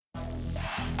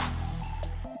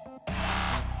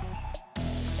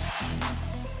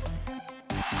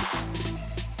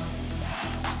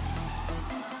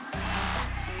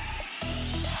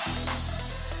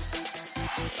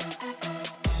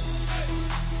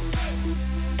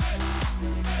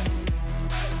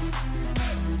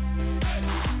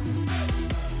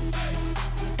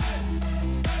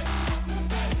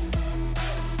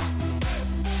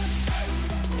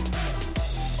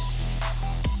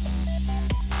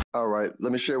All right,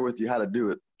 let me share with you how to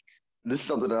do it. This is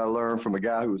something that I learned from a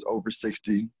guy who was over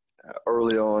 60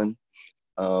 early on.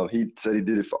 He said he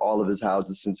did it for all of his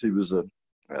houses since he was uh,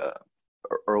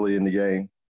 early in the game.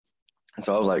 And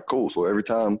so I was like, cool. So every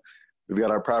time we've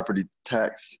got our property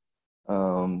tax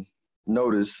um,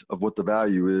 notice of what the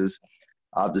value is,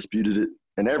 I've disputed it.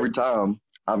 And every time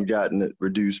I've gotten it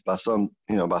reduced by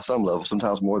by some level,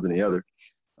 sometimes more than the other.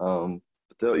 But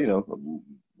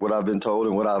what I've been told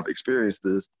and what I've experienced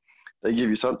is they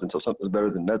give you something, so something's better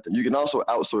than nothing. You can also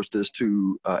outsource this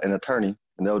to an attorney,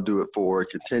 and they'll do it for a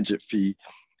contingent fee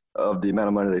of the amount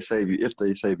of money they save you. If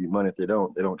they save you money, if they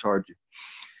don't charge you.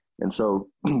 And so,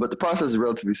 but the process is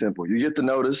relatively simple. You get the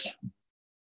notice,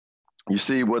 you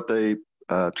see what they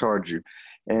charge you,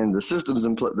 and the systems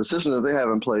that they have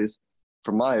in place,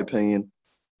 from my opinion,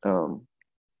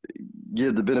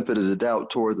 give the benefit of the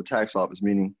doubt toward the tax office.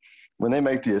 Meaning, when they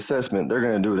make the assessment, they're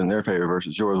going to do it in their favor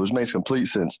versus yours, which makes complete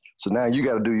sense. So now you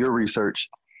got to do your research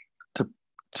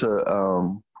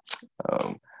to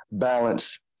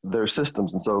balance their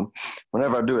systems. And so,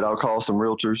 whenever I do it, I'll call some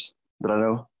realtors that I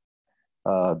know.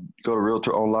 Go to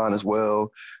Realtor Online as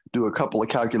well, do a couple of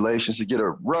calculations to get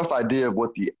a rough idea of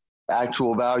what the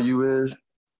actual value is,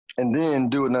 and then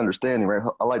do an understanding, right?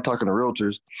 I like talking to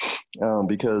realtors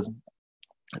because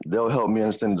they'll help me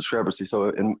understand the discrepancy. So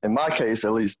in my case,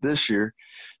 at least this year,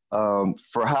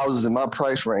 for houses in my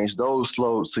price range, those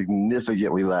slowed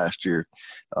significantly last year.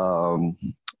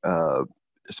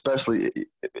 Especially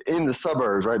in the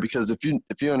suburbs, right? Because if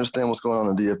you understand what's going on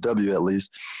in DFW, at least,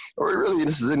 or really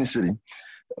this is any city,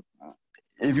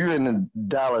 if you're in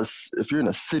Dallas, if you're in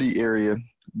a city area,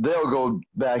 they'll go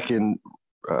back and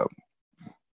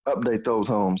update those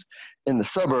homes. In the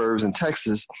suburbs in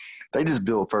Texas, they just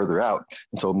build further out.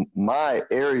 And so my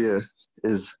area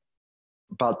is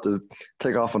about to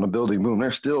take off on a building boom.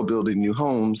 They're still building new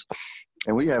homes,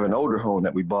 and we have an older home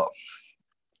that we bought.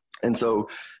 And so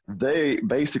they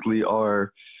basically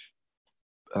are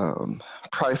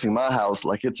pricing my house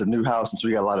like it's a new house. And so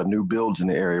we got a lot of new builds in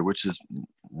the area, which is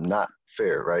not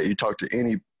fair, right? You talk to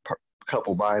any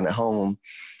couple buying a home,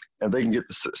 and they can get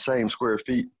the same square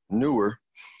feet newer,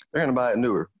 they're going to buy it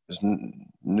newer. There's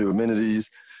new amenities,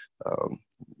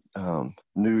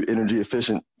 new energy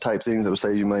efficient type things that will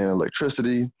save you money on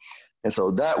electricity. And so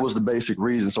that was the basic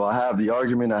reason. So I have the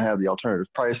argument, I have the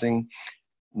alternative pricing.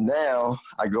 Now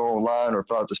I go online or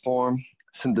fill out this form,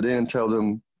 send it in, tell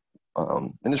them,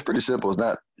 and it's pretty simple. It's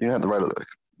not, you don't have to write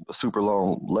a super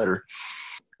long letter.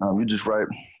 You just write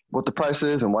what the price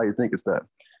is and why you think it's that.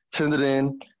 Send it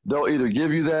in. They'll either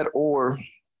give you that or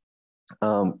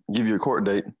give you a court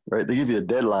date, right? They give you a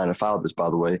deadline to file this, by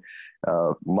the way.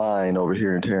 Mine over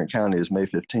here in Tarrant County is May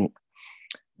 15th.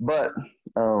 But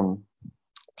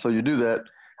so you do that.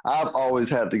 I've always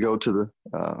had to go to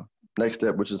the next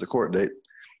step, which is the court date.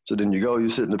 So then you go, you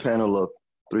sit in a panel of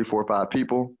 3, 4, 5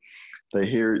 people. They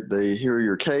hear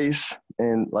your case.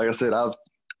 And like I said, I've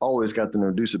always got them to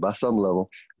reduce it by some level.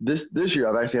 This year,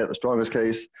 I've actually had the strongest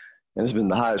case, and it's been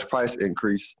the highest price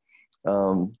increase.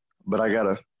 But I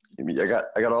got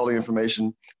all the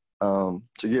information to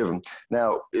give them.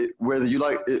 Now, whether you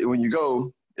like it, when you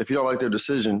go, if you don't like their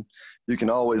decision, you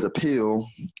can always appeal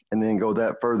and then go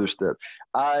that further step.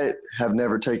 I have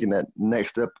never taken that next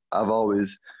step. I've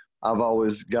always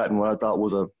gotten what I thought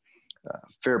was a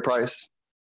fair price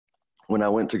when I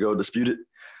went to go dispute it.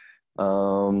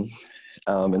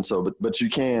 And so, but you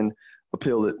can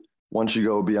appeal it once you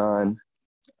go beyond.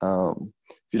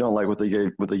 If you don't like what they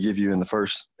give you in the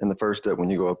first step when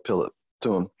you go appeal it to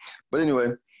them. But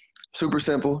anyway, super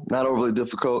simple, not overly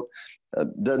difficult.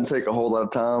 Doesn't take a whole lot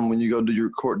of time when you go do your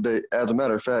court date. As a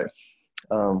matter of fact,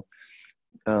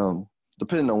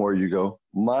 depending on where you go,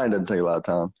 mine doesn't take a lot of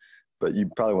time, but you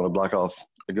probably want to block off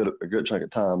a good chunk of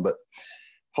time. But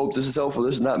hope this is helpful.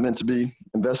 This is not meant to be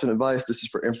investment advice. This is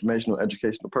for informational,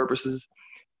 educational purposes.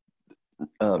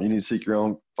 You need to seek your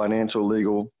own financial,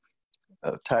 legal,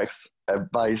 tax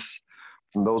advice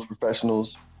from those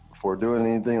professionals before doing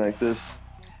anything like this.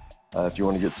 If you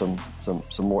want to get some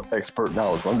more expert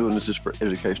knowledge, I'm doing this just for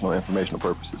educational, informational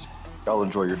purposes. Y'all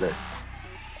enjoy your day.